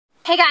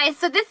Hey guys,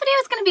 so this video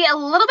is going to be a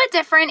little bit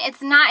different.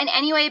 It's not in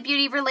any way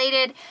beauty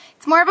related.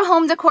 It's more of a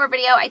home decor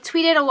video. I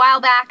tweeted a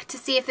while back to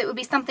see if it would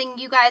be something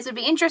you guys would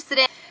be interested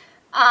in.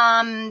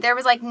 There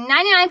was like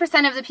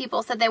 99% of the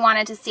people said they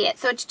wanted to see it.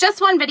 So it's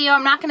just one video.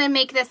 I'm not going to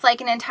make this like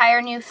an entire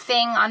new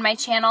thing on my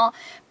channel.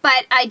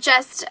 But I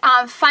just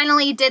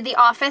finally did the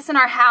office in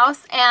our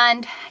house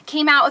and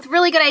came out with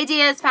really good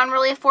ideas, found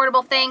really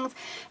affordable things.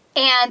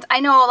 And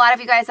I know a lot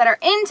of you guys that are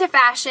into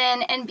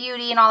fashion and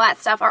beauty and all that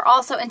stuff are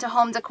also into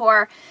home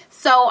decor.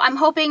 So I'm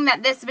hoping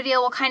that this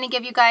video will kind of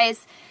give you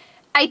guys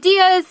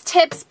ideas,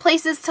 tips,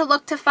 places to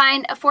look to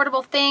find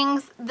affordable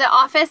things. The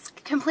office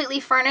completely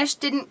furnished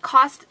didn't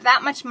cost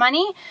that much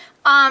money.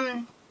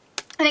 And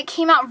it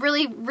came out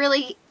really,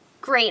 really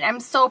great. I'm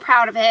so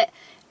proud of it.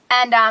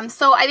 And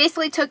so I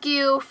basically took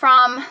you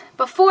from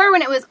before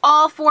when it was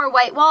all 4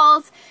 white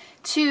walls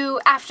to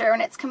after when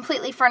it's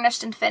completely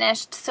furnished and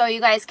finished, so you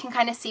guys can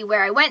kind of see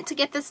where I went to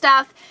get this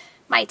stuff,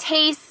 my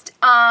taste.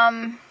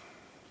 Yeah,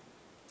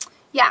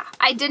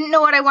 I didn't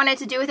know what I wanted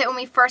to do with it when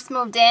we first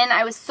moved in.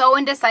 I was so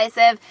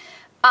indecisive,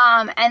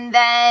 and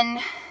then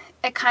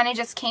it kind of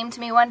just came to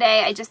me one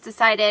day. I just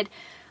decided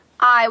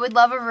I would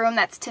love a room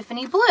that's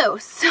Tiffany blue.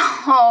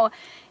 So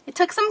it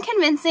took some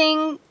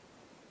convincing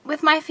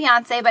with my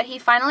fiance, but he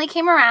finally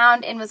came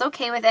around and was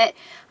okay with it.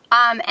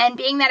 And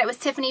being that it was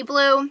Tiffany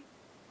blue,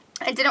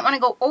 I didn't want to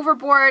go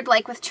overboard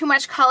like with too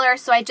much color,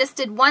 so I just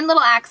did one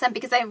little accent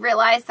because I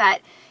realized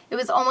that it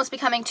was almost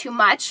becoming too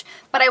much,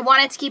 but I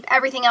wanted to keep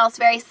everything else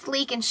very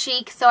sleek and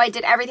chic, so I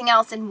did everything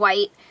else in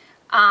white.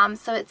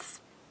 So it's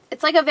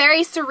like a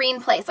very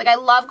serene place. Like, I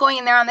love going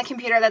in there on the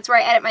computer. That's where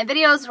I edit my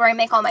videos, where I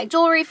make all my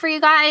jewelry for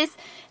you guys,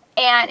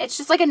 and it's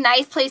just like a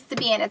nice place to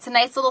be in. It's a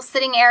nice little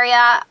sitting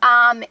area.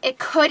 It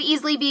could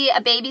easily be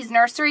a baby's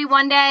nursery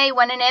one day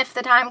when and if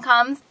the time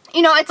comes.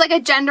 You know, it's like a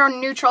gender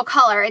neutral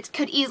color. It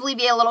could easily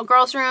be a little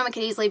girl's room. It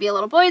could easily be a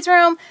little boy's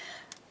room.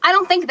 I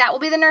don't think that will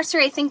be the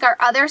nursery. I think our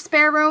other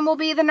spare room will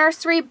be the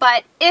nursery,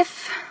 but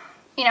if,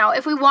 you know,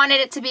 if we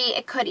wanted it to be,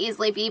 it could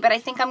easily be, but I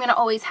think I'm going to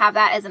always have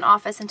that as an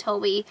office until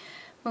we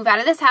move out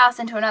of this house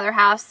into another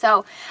house.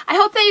 So I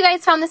hope that you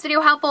guys found this video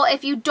helpful.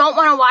 If you don't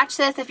want to watch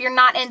this, if you're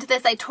not into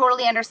this, I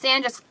totally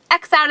understand. Just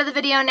X out of the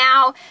video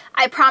now.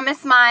 I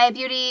promise my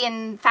beauty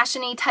and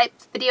fashion-y type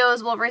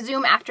videos will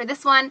resume after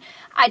this one.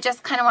 I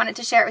just kind of wanted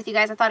to share it with you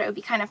guys. I thought it would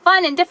be kind of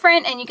fun and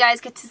different, and you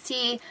guys get to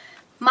see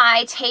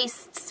my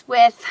tastes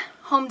with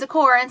home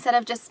decor instead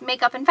of just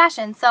makeup and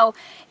fashion. So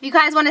if you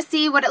guys want to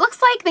see what it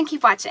looks like, then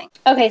keep watching.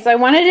 Okay, so I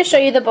wanted to show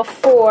you the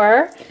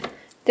before.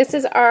 This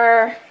is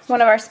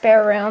one of our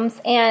spare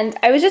rooms, and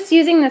I was just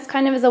using this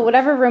kind of as a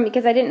whatever room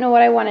because I didn't know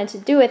what I wanted to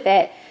do with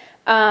it.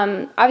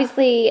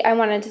 Obviously, I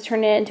wanted to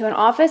turn it into an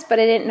office, but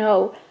I didn't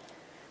know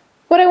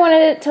what I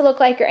wanted it to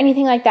look like or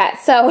anything like that.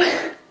 So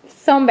it's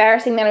so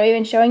embarrassing that I'm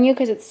even showing you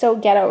because it's so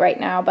ghetto right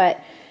now, but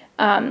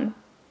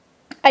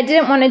I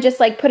didn't want to just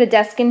like put a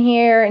desk in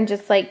here and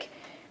just like,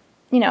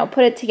 you know,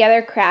 put it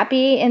together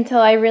crappy until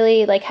I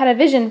really like had a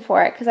vision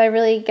for it, because I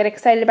really get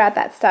excited about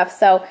that stuff.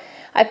 So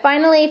I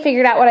finally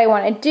figured out what I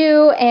want to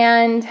do,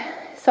 and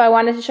so I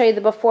wanted to show you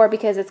the before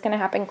because it's going to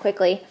happen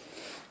quickly,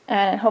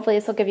 and hopefully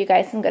this will give you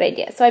guys some good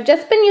ideas. So I've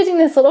just been using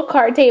this little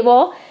card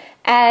table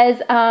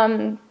as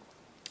my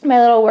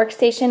little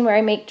workstation where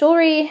I make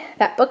jewelry.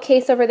 That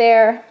bookcase over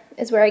there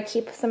is where I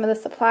keep some of the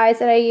supplies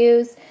that I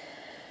use.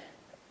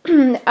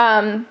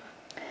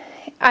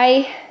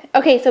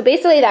 Okay, so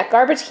basically that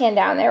garbage can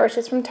down there, which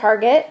is from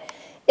Target,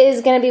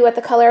 is going to be what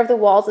the color of the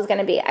walls is going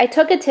to be. I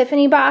took a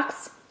Tiffany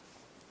box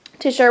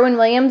to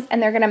Sherwin-Williams, and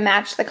they're going to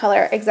match the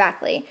color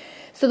exactly.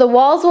 So the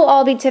walls will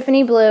all be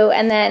Tiffany blue,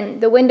 and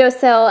then the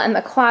windowsill and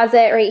the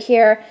closet right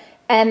here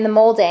and the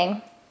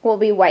molding will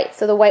be white.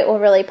 So the white will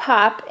really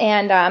pop.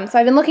 And so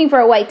I've been looking for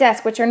a white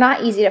desk, which are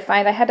not easy to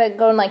find. I had to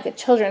go in like the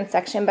children's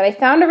section, but I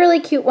found a really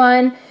cute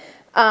one.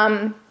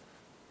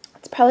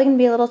 It's probably going to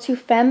be a little too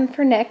femme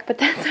for Nick, but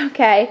that's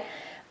okay.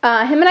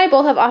 Him and I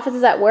both have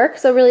offices at work,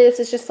 so really this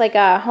is just like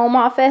a home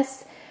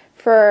office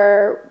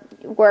for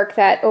work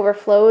that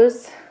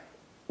overflows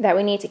that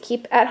we need to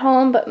keep at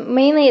home, but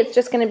mainly it's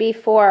just going to be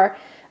for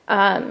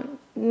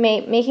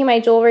making my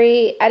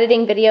jewelry,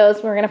 editing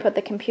videos. We're going to put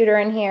the computer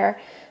in here,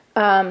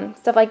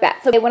 stuff like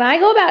that. So when I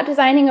go about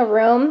designing a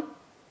room,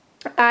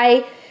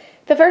 the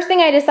first thing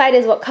I decide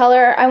is what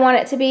color I want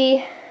it to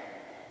be,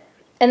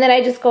 and then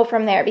I just go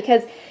from there,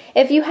 because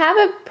if you have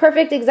a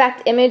perfect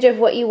exact image of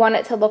what you want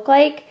it to look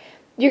like,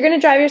 you're going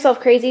to drive yourself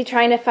crazy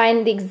trying to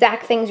find the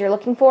exact things you're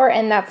looking for,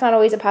 and that's not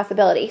always a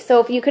possibility. So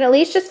if you can at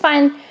least just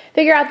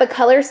figure out the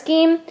color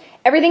scheme,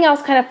 everything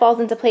else kind of falls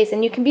into place,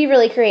 and you can be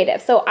really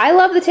creative. So I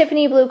love the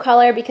Tiffany blue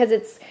color because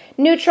it's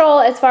neutral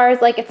as far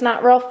as like it's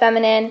not real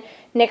feminine.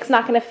 Nick's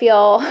not going to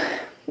feel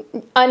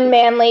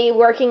unmanly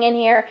working in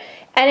here,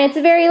 and it's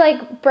a very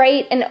like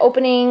bright and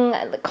opening,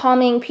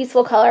 calming,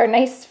 peaceful color,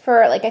 nice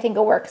for like I think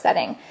a work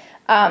setting.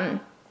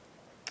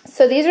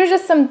 So these are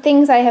just some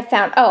things I have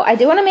found. Oh, I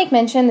do want to make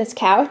mention this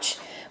couch,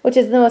 which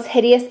is the most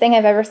hideous thing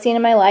I've ever seen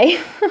in my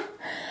life.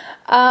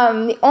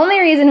 The only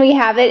reason we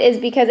have it is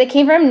because it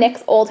came from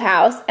Nick's old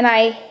house, and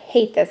I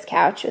hate this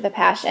couch with a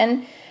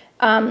passion.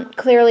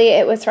 Clearly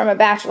it was from a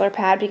bachelor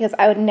pad because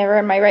I would never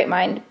in my right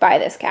mind buy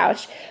this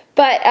couch.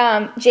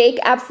 But Jake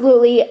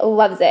absolutely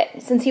loves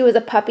it. Since he was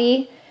a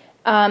puppy,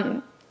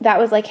 that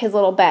was like his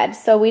little bed.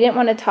 So we didn't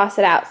want to toss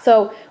it out.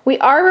 So we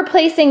are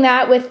replacing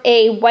that with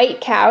a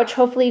white couch.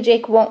 Hopefully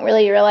Jake won't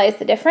really realize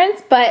the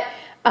difference. But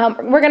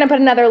we're going to put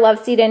another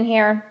love seat in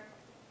here.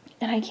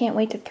 And I can't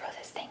wait to throw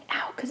this thing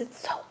out because it's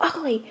so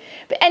ugly.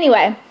 But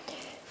anyway,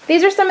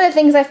 these are some of the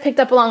things I've picked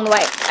up along the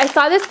way. I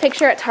saw this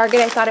picture at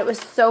Target. I thought it was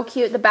so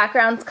cute. The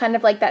background's kind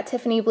of like that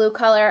Tiffany blue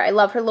color. I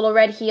love her little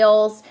red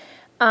heels.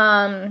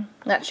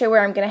 Not sure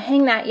where I'm going to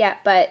hang that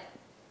yet, but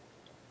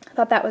I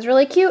thought that was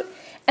really cute.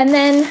 And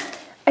then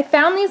I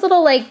found these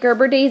little like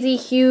Gerber Daisy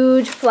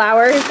huge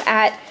flowers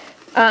at,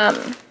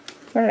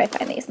 where did I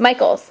find these?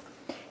 Michael's.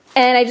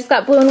 And I just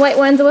got blue and white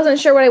ones. I wasn't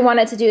sure what I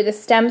wanted to do. The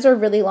stems were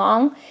really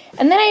long.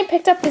 And then I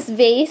picked up this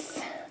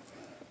vase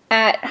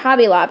at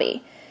Hobby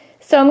Lobby.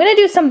 So I'm going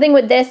to do something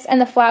with this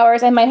and the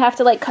flowers. I might have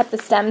to like cut the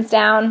stems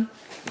down.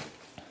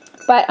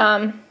 But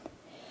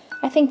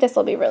I think this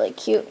will be really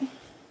cute.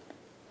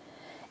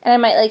 And I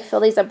might like fill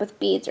these up with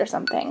beads or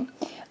something.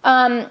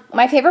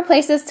 My favorite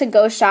places to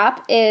go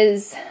shop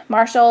is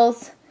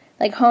Marshall's,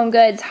 like Home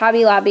Goods,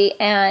 Hobby Lobby,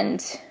 and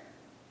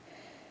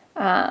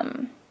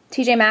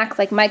TJ Maxx,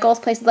 like Michael's,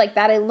 places like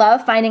that. I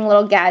love finding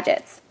little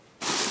gadgets.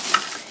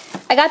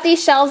 I got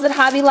these shelves at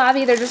Hobby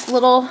Lobby. They're just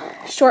little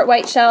short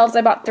white shelves.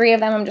 I bought 3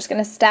 of them. I'm just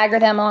going to stagger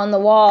them on the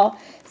wall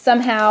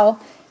somehow.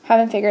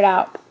 Haven't figured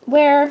out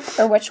where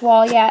or which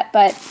wall yet,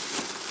 but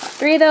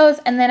 3 of those.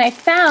 And then I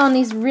found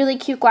these really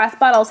cute glass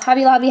bottles.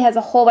 Hobby Lobby has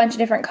a whole bunch of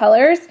different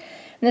colors.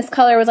 And this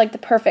color was like the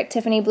perfect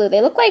Tiffany blue.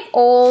 They look like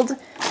old,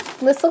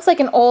 this looks like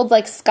an old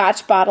like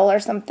Scotch bottle or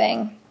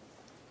something.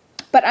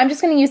 But I'm just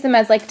going to use them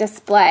as like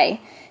display.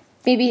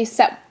 Maybe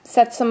set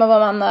some of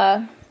them on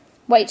the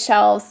white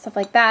shelves, stuff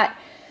like that.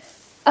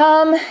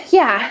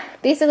 Yeah,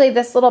 basically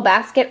this little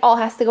basket all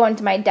has to go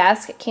into my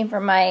desk. It came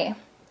from my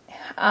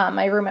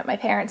my room at my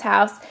parents'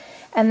 house.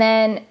 And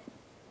then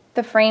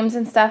the frames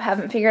and stuff,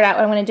 haven't figured out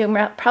what I'm going to do.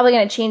 I'm probably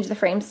going to change the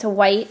frames to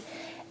white.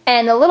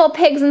 And the little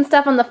pigs and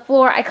stuff on the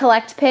floor, I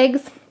collect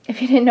pigs,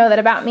 if you didn't know that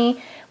about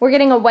me. We're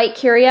getting a white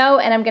curio,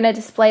 and I'm going to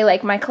display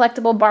like my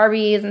collectible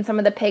Barbies and some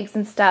of the pigs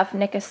and stuff.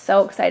 Nick is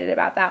so excited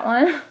about that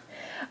one.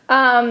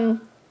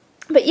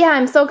 But yeah,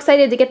 I'm so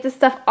excited to get this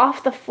stuff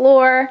off the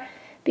floor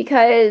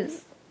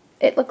because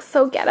it looks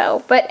so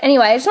ghetto. But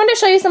anyway, I just wanted to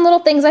show you some little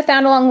things I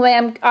found along the way.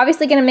 I'm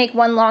obviously going to make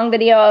one long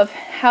video of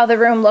how the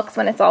room looks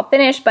when it's all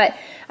finished, but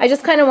I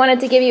just kind of wanted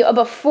to give you a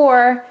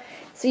before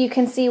so you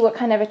can see what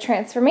kind of a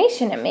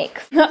transformation it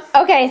makes.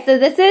 Okay, so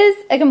this is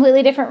a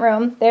completely different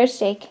room. There's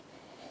Jake.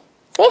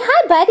 Say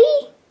hi,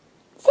 buddy.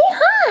 Say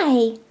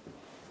hi.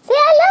 Say,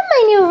 I love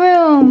my new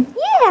room.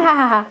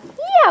 Yeah.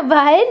 Yeah,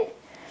 bud.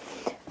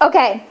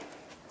 Okay,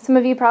 some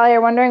of you probably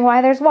are wondering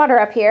why there's water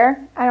up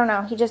here. I don't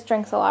know. He just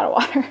drinks a lot of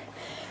water.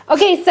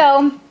 Okay,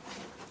 so,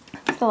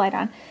 what's the light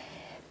on?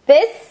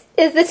 This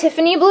is the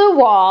Tiffany blue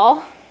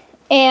wall,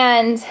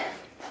 and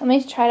let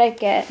me try to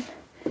get,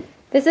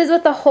 this is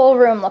what the whole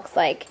room looks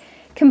like.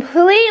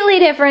 Completely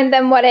different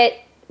than what it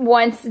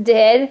once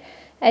did,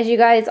 as you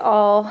guys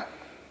all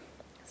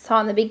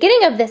saw in the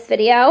beginning of this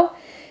video.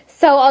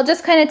 So I'll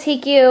just kind of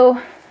take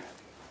you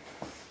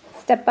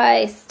step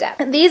by step.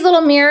 These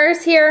little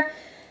mirrors here,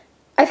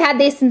 I've had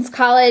these since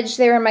college.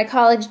 They were in my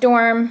college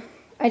dorm.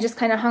 I just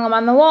kind of hung them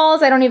on the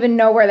walls. I don't even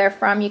know where they're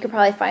from. You could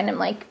probably find them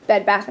like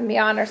Bed Bath &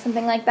 Beyond or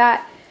something like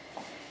that.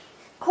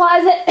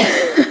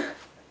 Closet.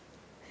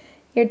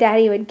 Your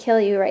daddy would kill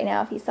you right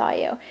now if he saw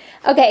you.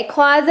 Okay,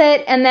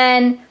 closet. And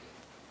then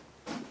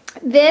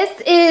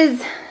this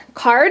is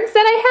cards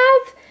that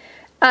I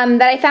have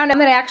that I found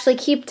that I actually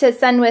keep to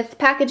send with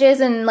packages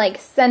and like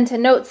send to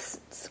notes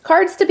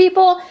cards to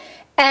people.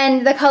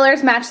 And the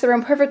colors match the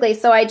room perfectly.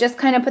 So I just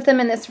kind of put them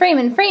in this frame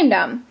and framed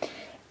them.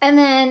 And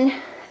then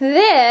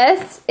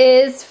this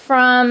is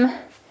from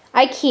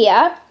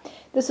IKEA.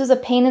 This was a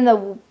pain in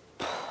the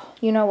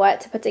you know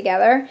what to put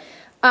together.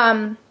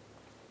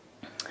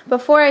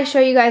 Before I show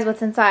you guys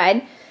what's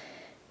inside,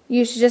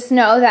 you should just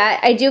know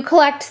that I do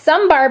collect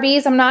some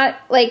Barbies. I'm not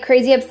like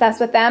crazy obsessed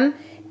with them.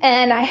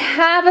 And I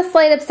have a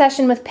slight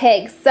obsession with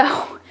pigs.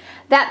 So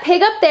that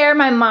pig up there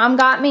my mom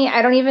got me.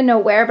 I don't even know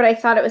where, but I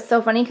thought it was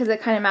so funny because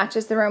it kind of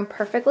matches the room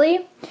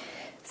perfectly.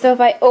 So if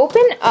I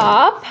open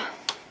up,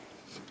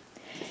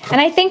 and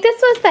I think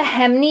this was the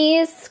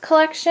Hemney's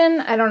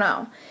collection. I don't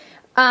know.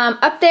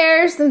 Up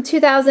there's some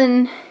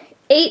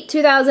 2008,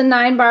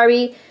 2009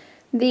 Barbie.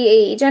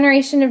 The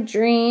Generation of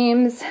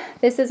Dreams.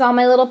 This is all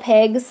my little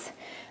pigs.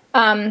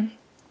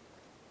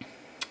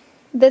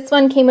 This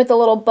one came with a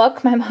little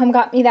book. My mom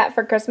got me that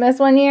for Christmas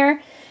one year.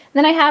 And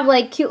then I have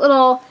like cute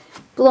little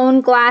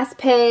blown glass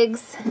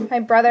pigs.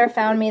 My brother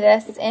found me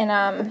this in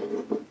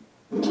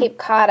Cape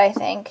Cod, I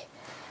think.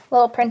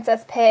 Little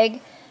princess pig.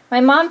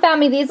 My mom found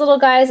me these little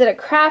guys at a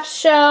crafts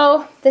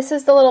show. This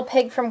is the little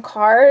pig from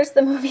Cars,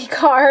 the movie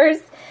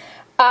Cars.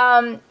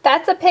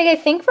 That's a pig, I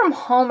think, from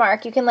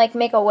Hallmark. You can like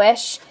make a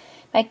wish.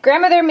 My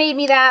grandmother made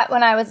me that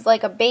when I was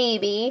like a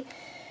baby.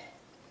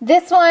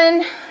 This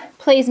one,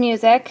 plays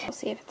music. We'll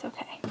see if it's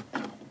okay.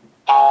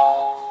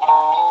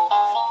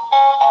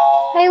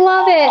 I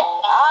love it.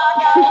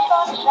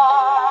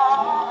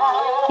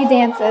 He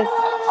dances.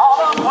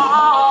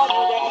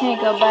 Here you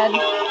go, bud.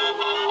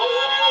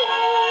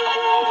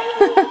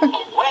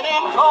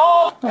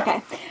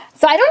 Okay.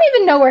 So I don't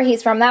even know where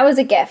he's from. That was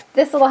a gift.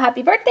 This little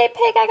happy birthday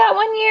pig I got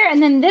one year.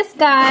 And then this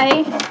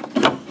guy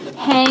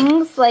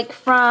hangs like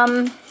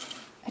from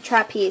a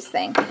trapeze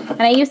thing.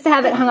 And I used to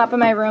have it hung up in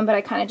my room, but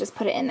I kind of just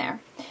put it in there.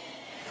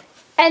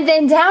 And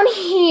then down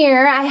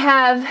here I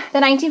have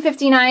the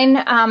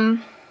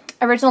 1959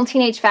 original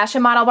teenage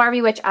fashion model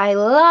Barbie, which I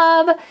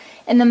love.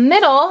 In the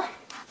middle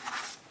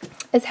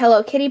is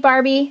Hello Kitty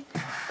Barbie,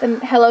 the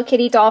Hello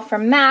Kitty doll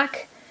from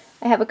MAC.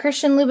 I have a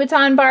Christian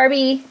Louboutin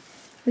Barbie,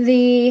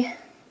 the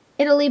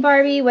Italy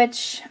Barbie,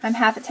 which I'm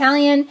half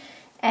Italian,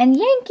 and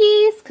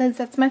Yankees, because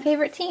that's my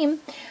favorite team.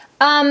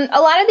 A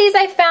lot of these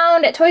I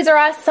found at Toys R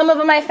Us. Some of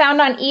them I found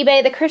on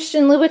eBay. The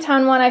Christian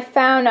Louboutin one I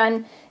found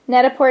on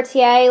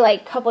Net-a-Porter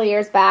like a couple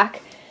years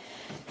back.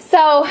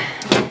 So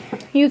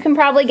you can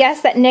probably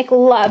guess that Nick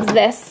loves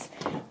this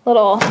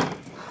little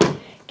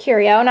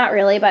curio. Not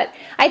really, but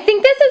I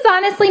think this is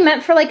honestly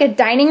meant for like a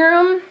dining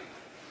room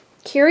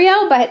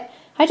curio, but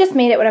I just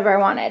made it whatever I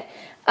wanted.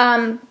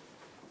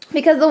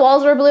 Because the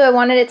walls were blue, I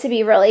wanted it to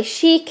be really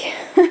chic.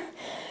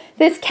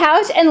 This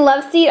couch and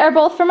love seat are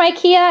both from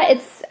IKEA.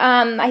 It's,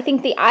 I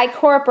think the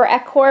I-Corp or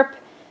E-Corp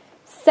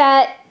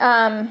set,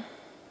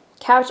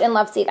 couch and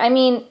love seat. I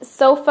mean,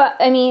 sofa,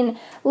 I mean,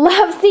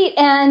 love seat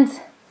and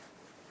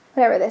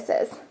whatever this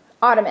is,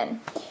 ottoman.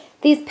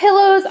 These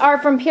pillows are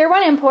from Pier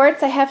 1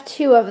 Imports. I have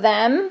 2 of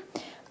them.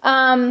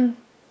 I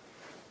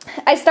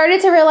started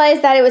to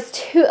realize that it was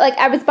too, like,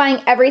 I was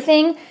buying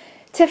everything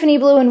Tiffany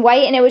blue and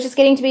white, and it was just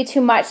getting to be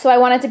too much, so I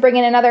wanted to bring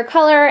in another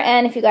color,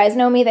 and if you guys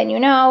know me, then you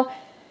know,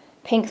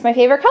 pink's my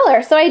favorite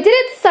color. So I did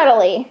it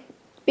subtly,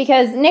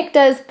 because Nick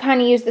does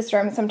kind of use this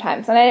room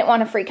sometimes, and I didn't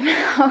want to freak him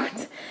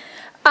out.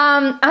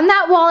 On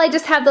that wall, I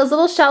just have those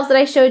little shelves that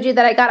I showed you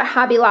that I got at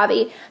Hobby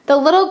Lobby. The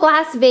little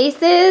glass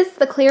vases,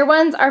 the clear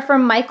ones, are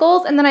from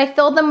Michaels, and then I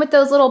filled them with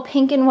those little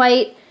pink and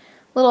white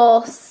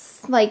little,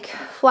 like,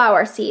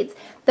 flower seeds.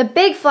 The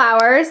big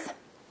flowers,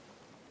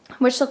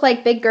 which look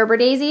like big Gerber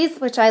daisies,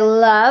 which I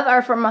love,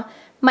 are from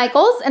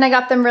Michaels, and I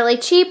got them really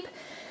cheap.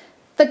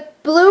 The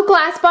blue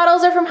glass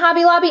bottles are from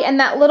Hobby Lobby, and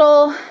that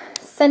little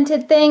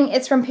scented thing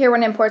is from Pier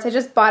 1 Imports. I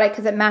just bought it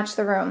because it matched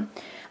the room.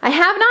 I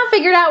have not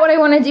figured out what I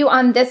want to do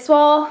on this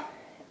wall.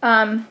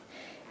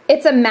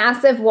 It's a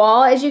massive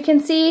wall, as you can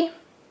see,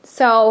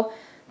 so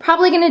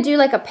probably going to do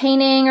like a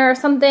painting or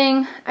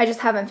something. I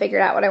just haven't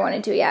figured out what I want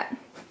to do yet.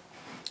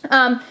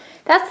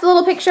 That's the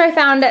little picture I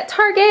found at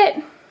Target,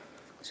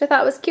 which I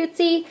thought was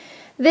cutesy.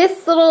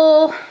 This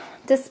little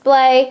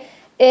display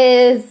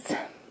is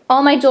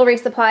all my jewelry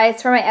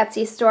supplies for my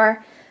Etsy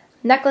store.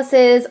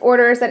 Necklaces,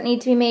 orders that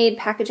need to be made,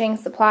 packaging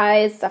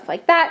supplies, stuff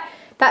like that.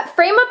 That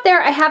frame up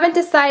there, I haven't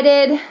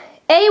decided,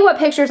 A, what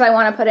pictures I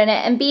want to put in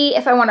it, and B,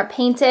 if I want to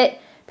paint it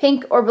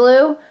pink or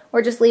blue,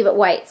 or just leave it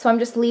white. So I'm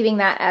just leaving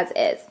that as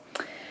is.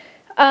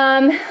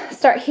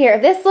 Start here.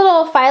 This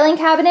little filing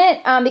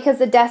cabinet, because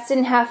the desk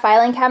didn't have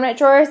filing cabinet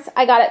drawers,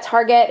 I got at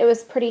Target. It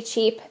was pretty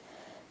cheap.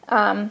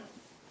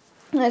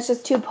 It's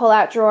just 2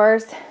 pull-out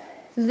drawers.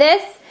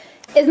 This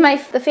is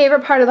the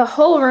favorite part of the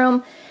whole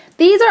room.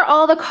 These are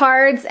all the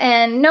cards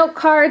and note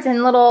cards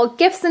and little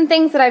gifts and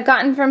things that I've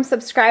gotten from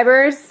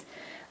subscribers.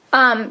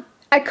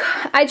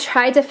 I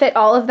tried to fit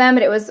all of them,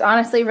 but it was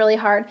honestly really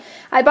hard.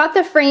 I bought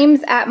the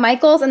frames at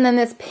Michaels, and then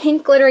this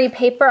pink glittery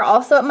paper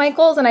also at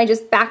Michaels, and I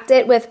just backed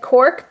it with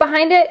cork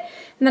behind it,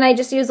 and then I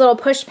just used little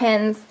push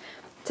pins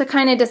to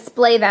kind of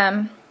display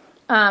them.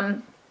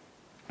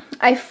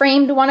 I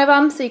framed one of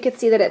them so you could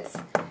see that it's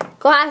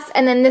glass,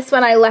 and then this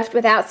one I left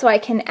without so I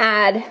can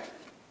add.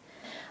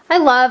 I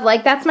love,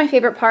 like, that's my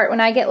favorite part when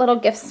I get little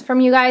gifts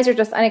from you guys or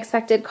just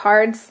unexpected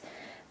cards.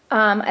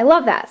 I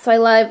love that, so I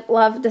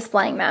love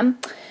displaying them.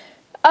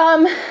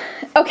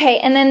 Okay,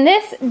 and then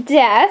this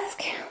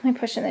desk, let me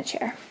push in the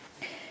chair,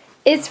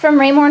 is from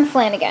Raymour &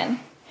 Flanigan.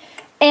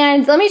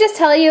 And let me just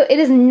tell you, it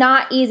is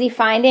not easy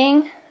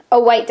finding a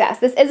white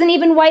desk. This isn't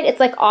even white, it's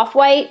like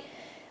off-white,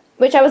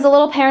 which I was a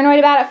little paranoid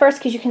about at first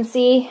because you can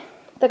see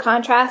the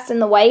contrast in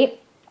the white.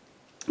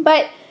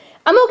 But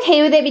I'm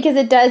okay with it because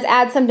it does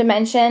add some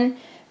dimension.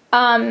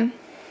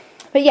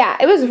 But yeah,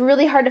 it was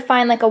really hard to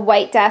find like a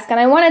white desk, and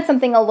I wanted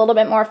something a little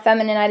bit more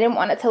feminine. I didn't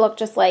want it to look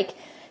just like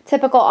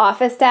typical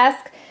office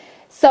desk.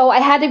 So I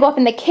had to go up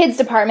in the kids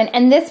department,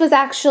 and this was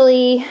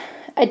actually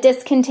a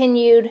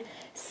discontinued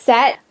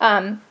set.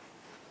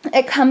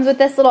 It comes with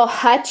this little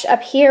hutch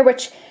up here,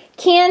 which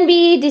can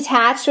be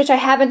detached, which I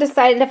haven't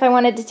decided if I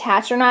want to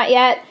detach or not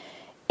yet.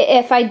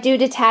 If I do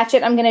detach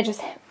it, I'm going to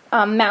just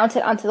mount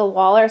it onto the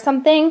wall or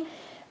something.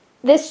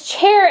 This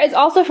chair is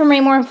also from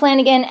Raymour &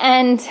 Flanigan,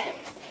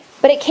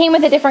 but it came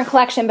with a different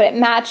collection, but it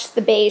matched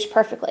the beige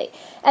perfectly.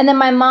 And then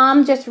my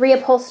mom just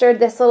reupholstered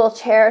this little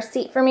chair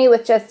seat for me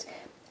with just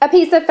a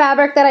piece of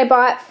fabric that I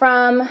bought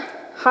from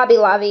Hobby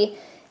Lobby,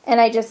 and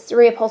I just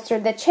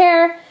reupholstered the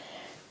chair.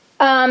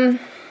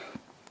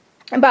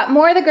 I bought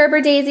more of the Gerber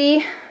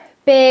Daisy,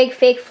 big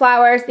fake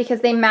flowers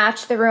because they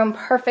match the room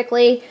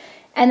perfectly.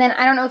 And then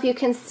I don't know if you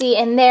can see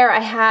in there,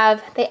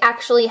 they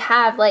actually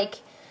have like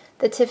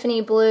the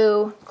Tiffany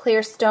blue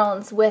clear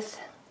stones with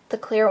the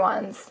clear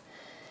ones.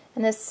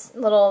 And this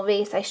little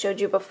vase I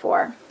showed you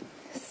before.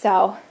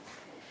 So,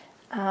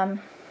 I'll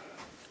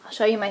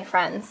show you my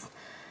friends.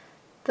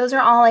 Those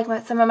are all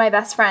like some of my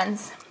best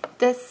friends.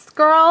 This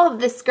girl,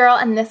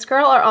 and this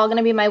girl are all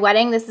gonna be my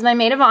wedding. This is my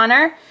maid of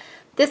honor.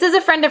 This is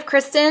a friend of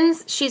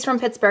Kristen's. She's from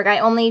Pittsburgh. I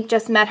only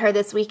just met her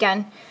this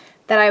weekend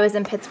that I was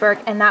in Pittsburgh,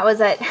 and that was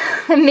at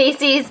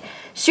Macy's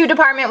shoe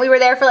department. We were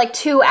there for like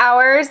 2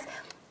 hours,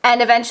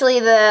 and eventually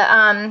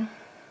the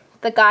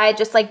guy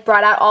just like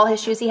brought out all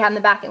his shoes he had in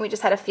the back, and we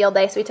just had a field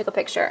day, so we took a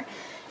picture.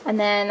 And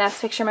then that's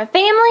a picture of my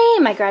family,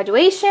 my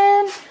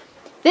graduation.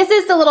 This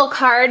is the little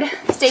card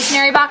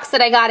stationery box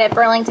that I got at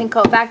Burlington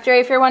Coat Factory,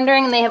 if you're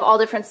wondering, and they have all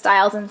different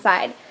styles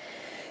inside.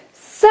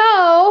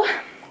 So,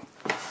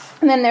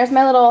 and then there's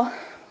my little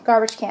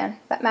garbage can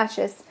that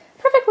matches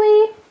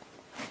perfectly.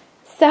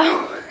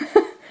 So,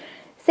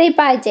 say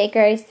bye,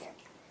 Decors.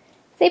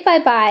 Say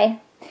bye-bye.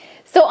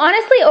 So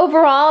honestly,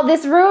 overall,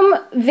 this room,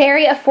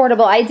 very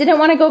affordable. I didn't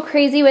want to go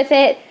crazy with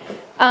it.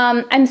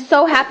 I'm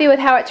so happy with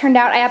how it turned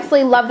out. I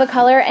absolutely love the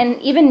color,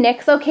 and even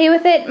Nick's okay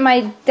with it.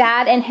 My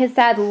dad and his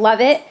dad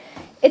love it.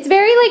 It's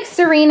very like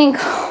serene and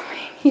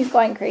calming. He's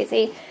going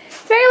crazy.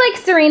 It's very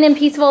like serene and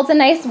peaceful. It's a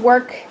nice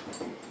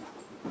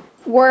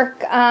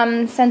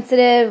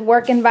sensitive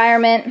work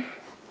environment.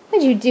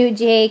 What'd you do,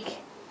 Jake?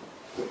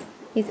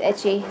 He's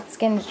itchy. His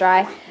skin's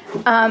dry.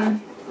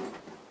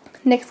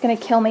 Nick's gonna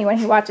kill me when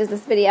he watches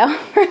this video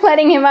for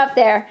letting him up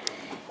there.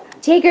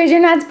 Jakers, you're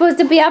not supposed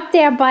to be up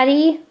there,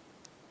 buddy.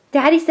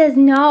 Daddy says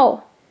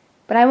no,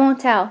 but I won't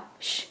tell.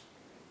 Shh.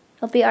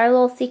 It'll be our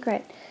little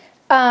secret.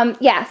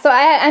 Yeah, so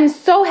I'm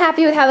so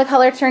happy with how the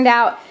color turned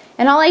out.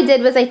 And all I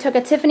did was I took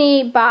a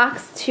Tiffany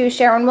box to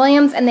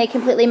Sherwin-Williams, and they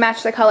completely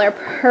matched the color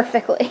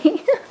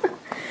perfectly.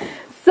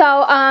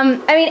 So,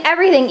 I mean,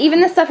 everything,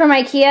 even the stuff from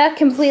IKEA,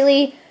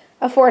 completely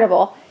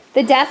affordable.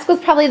 The desk was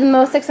probably the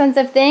most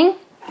expensive thing.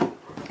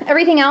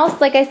 Everything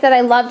else, like I said,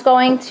 I loved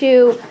going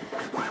to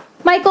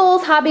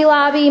Michael's, Hobby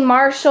Lobby,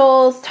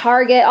 Marshall's,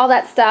 Target, all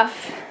that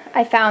stuff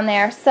I found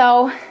there.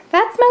 So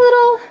that's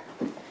my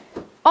little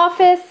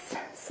office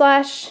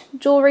 /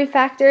 jewelry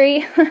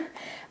factory.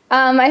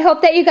 I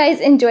hope that you guys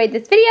enjoyed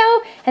this video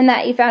and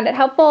that you found it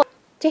helpful.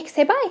 Jake,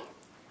 say bye.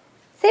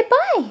 Say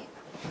bye.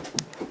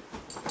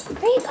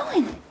 Where are you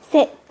going?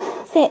 Sit.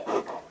 Sit.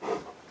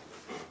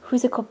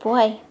 Who's a good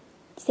boy?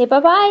 Say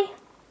bye-bye.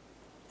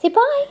 Say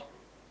bye.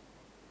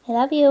 I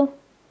love you.